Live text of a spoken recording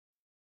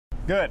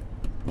Good.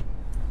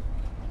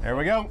 There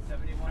we go.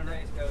 71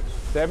 days, Coach.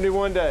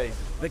 71 days.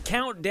 The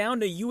countdown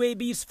to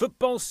UAB's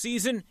football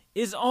season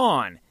is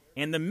on,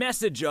 and the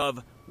message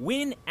of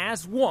win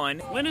as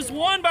one, win as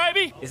one,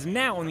 baby, is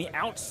now on the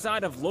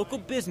outside of local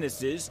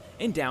businesses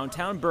in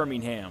downtown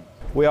Birmingham.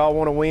 We all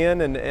want to win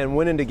and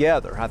winning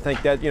together. I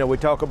think that, we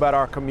talk about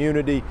our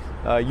community,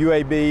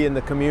 UAB and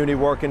the community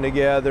working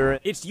together.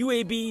 It's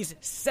UAB's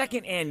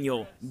second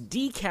annual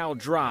decal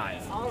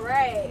drive. All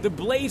right. The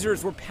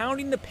Blazers were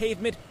pounding the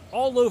pavement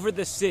all over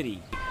the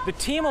city. The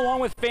team,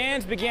 along with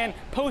fans, began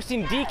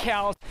posting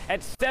decals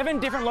at 7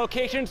 different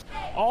locations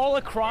all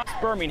across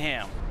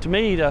Birmingham. To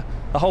me, the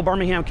whole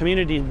Birmingham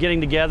community getting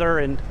together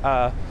and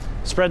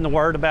spreading the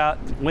word about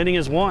winning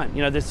as one.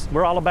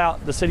 We're all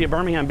about the city of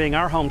Birmingham being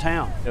our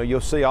hometown. You'll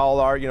see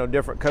all our,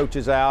 different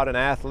coaches out and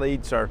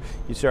athletes,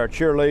 you see our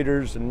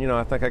cheerleaders, and,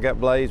 I think I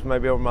got Blaze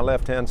maybe over my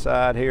left-hand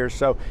side here.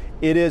 So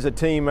it is a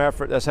team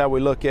effort. That's how we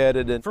look at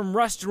it. And from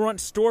restaurant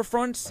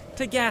storefronts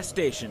to gas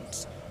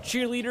stations,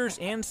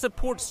 cheerleaders and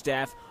support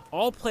staff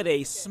all played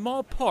a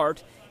small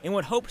part in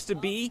what hopes to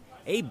be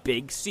a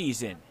big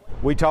season.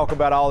 We talk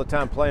about all the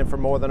time playing for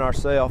more than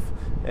ourselves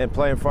and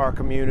playing for our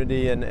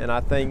community, and I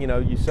think,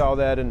 you saw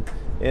that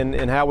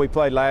in how we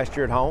played last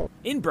year at home.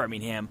 In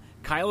Birmingham,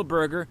 Kyle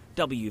Berger,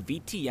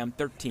 WVTM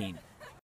 13.